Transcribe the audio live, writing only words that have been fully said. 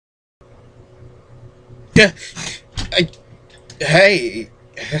Hey.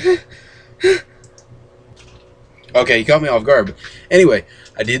 Okay, you caught me off guard. But anyway,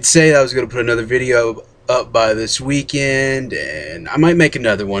 I did say that I was going to put another video up by this weekend, and I might make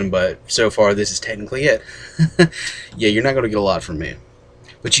another one, but so far this is technically it. Yeah, you're not going to get a lot from me,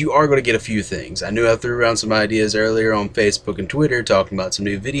 but you are going to get a few things. I knew I threw around some ideas earlier on Facebook and Twitter talking about some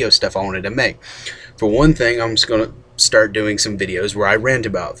new video stuff I wanted to make. For one thing, I'm just going to start doing some videos where I rant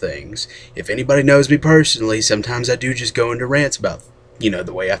about things. If anybody knows me personally, sometimes I do just go into rants about,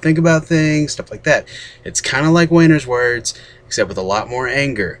 the way I think about things, stuff like that. It's kind of like Wayner's Words, except with a lot more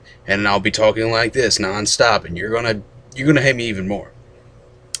anger. And I'll be talking like this non-stop, and you're gonna hate me even more.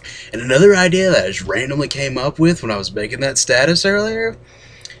 And another idea that I just randomly came up with when I was making that status earlier,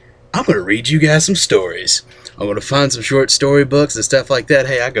 I'm going to read you guys some stories. I'm going to find some short story books and stuff like that.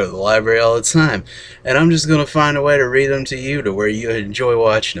 Hey, I go to the library all the time. And I'm just going to find a way to read them to you to where you enjoy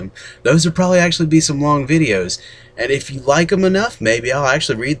watching them. Those will probably actually be some long videos. And if you like them enough, maybe I'll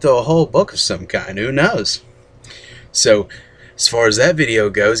actually read through a whole book of some kind. Who knows? So, as far as that video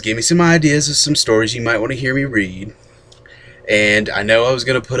goes, give me some ideas of some stories you might want to hear me read. And I know I was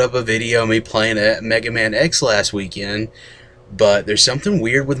going to put up a video of me playing at Mega Man X last weekend, but there's something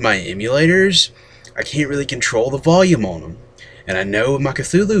weird with my emulators. I can't really control the volume on them. And I know in my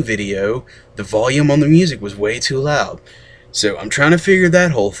Cthulhu video, the volume on the music was way too loud. So I'm trying to figure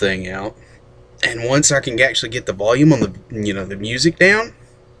that whole thing out. And once I can actually get the volume on the music down,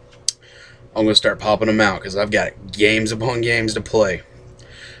 I'm going to start popping them out because I've got games upon games to play.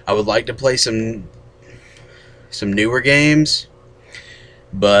 I would like to play some newer games,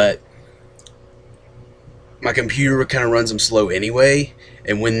 but my computer kind of runs them slow anyway,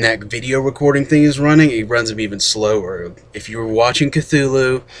 and when that video recording thing is running, it runs them even slower. If you were watching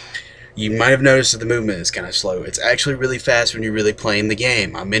Cthulhu, you might have noticed that the movement is kind of slow. It's actually really fast when you're really playing the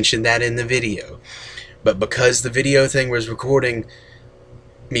game. I mentioned that in the video. But because the video thing was recording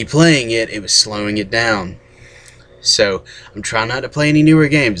me playing it, it was slowing it down. So I'm trying not to play any newer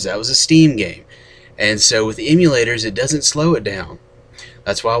games. That was a Steam game. And so with emulators, it doesn't slow it down.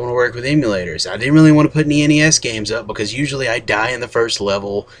 That's why I want to work with emulators. I didn't really want to put any NES games up because usually I die in the first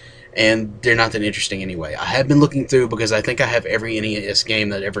level and they're not that interesting anyway. I have been looking through because I think I have every NES game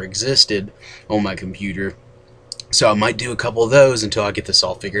that ever existed on my computer. So I might do a couple of those until I get this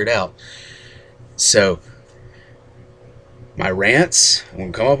all figured out. So my rants, I'm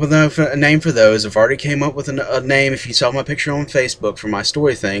going to come up with a name for those. I've already came up with a name. If you saw my picture on Facebook for my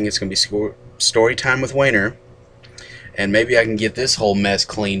story thing, it's going to be Story Time with Wayner. And maybe I can get this whole mess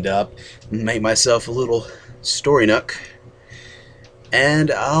cleaned up and make myself a little story nook. And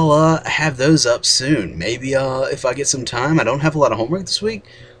I'll have those up soon. Maybe if I get some time, I don't have a lot of homework this week,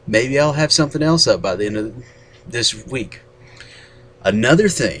 maybe I'll have something else up by the end of this week. Another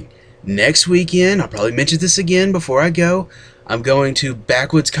thing, next weekend, I'll probably mention this again before I go, I'm going to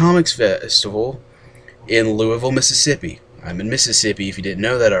Backwoods Comics Festival in Louisville, Mississippi. I'm in Mississippi if you didn't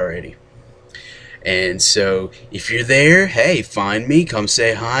know that already. And so, if you're there, hey, find me, come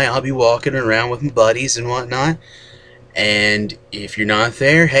say hi. I'll be walking around with my buddies and whatnot. And if you're not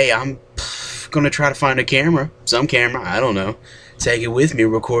there, hey, I'm going to try to find a camera, some camera, I don't know. Take it with me,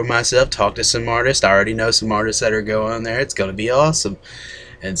 record myself, talk to some artists. I already know some artists that are going there. It's going to be awesome.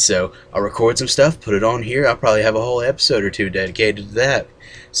 And so, I'll record some stuff, put it on here. I'll probably have a whole episode or two dedicated to that.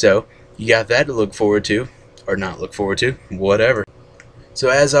 So, you got that to look forward to, or not look forward to, whatever. So,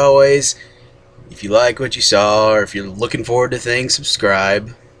 as always, if you like what you saw, or if you're looking forward to things, subscribe.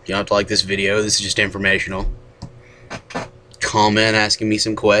 You don't have to like this video, this is just informational. Comment asking me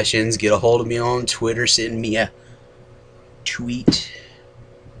some questions, get a hold of me on Twitter, send me a tweet.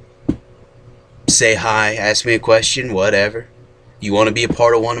 Say hi, ask me a question, whatever. You want to be a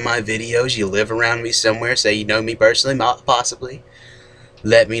part of one of my videos, you live around me somewhere, say you know me personally, possibly,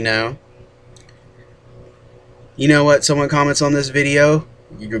 let me know. You know what, someone comments on this video,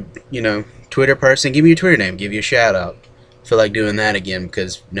 Twitter person, give me your Twitter name, give you a shout out. I feel like doing that again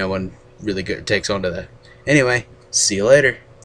because no one really takes on to that. Anyway, see you later.